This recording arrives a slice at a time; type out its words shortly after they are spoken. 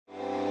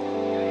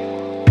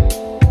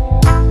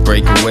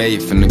break away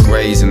from the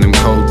greys and them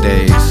cold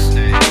days.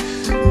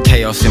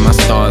 Chaos in my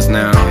stars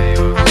now.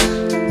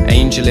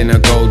 Angel in her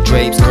gold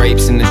drapes,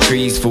 grapes in the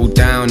trees fall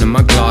down and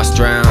my glass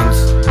drowns.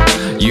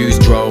 Use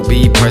droll,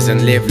 be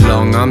present, live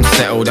long, I'm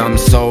settled, I'm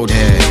sold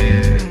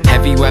here.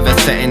 Heavy weather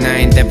setting, I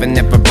endeavour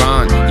never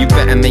run. You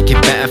better make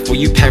it better for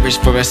you perish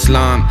for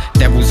Islam.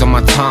 Devil's on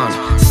my tongue,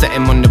 set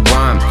him on the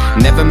run.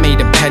 Never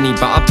made a penny,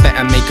 but I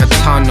better make a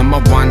ton. On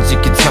my ones, you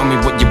can tell me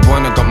what you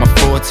want, I got my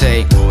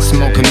forte.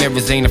 Smoke and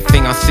mirrors ain't a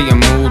thing, I see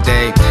them all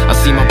day. I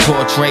see my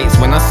portraits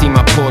when I see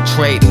my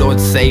portrait. Lord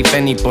save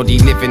anybody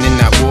living in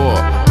that war.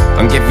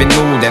 I'm giving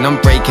all, then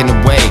I'm breaking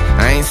away.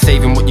 I ain't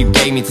saving what you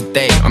gave me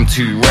today, I'm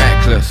too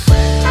reckless.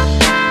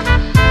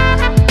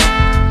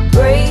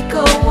 Break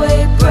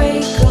away,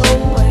 break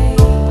away.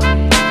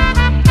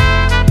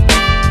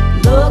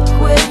 Look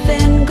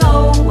within,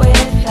 go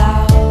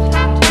without.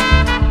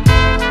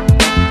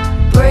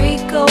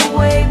 Break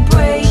away,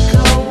 break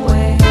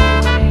away.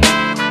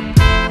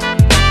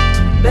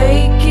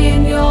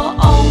 Making your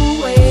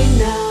own way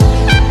now.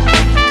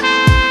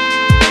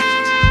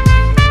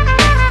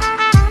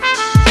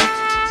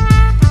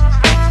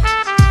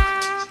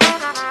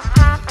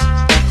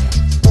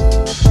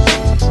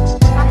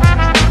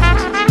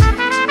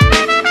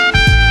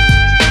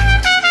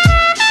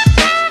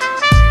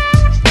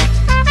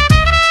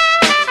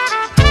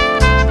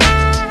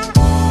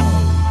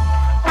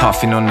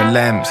 Puffing on the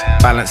lambs,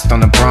 balanced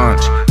on a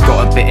branch.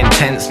 Got a bit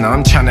intense, now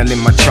I'm channeling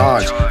my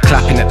charge.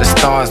 Clapping at the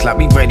stars like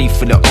we ready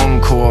for the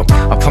encore.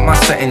 I put my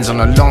settings on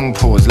a long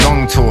pause,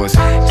 long tours.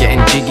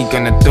 Getting jiggy,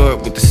 gonna do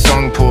it with the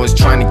song pause.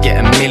 Trying to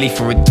get a milli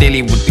for a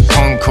dilly with the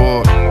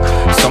Concorde.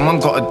 Someone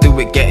gotta do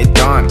it, get it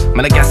done.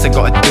 Man, I guess I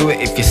gotta do it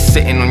if you're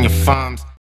sitting on your farms.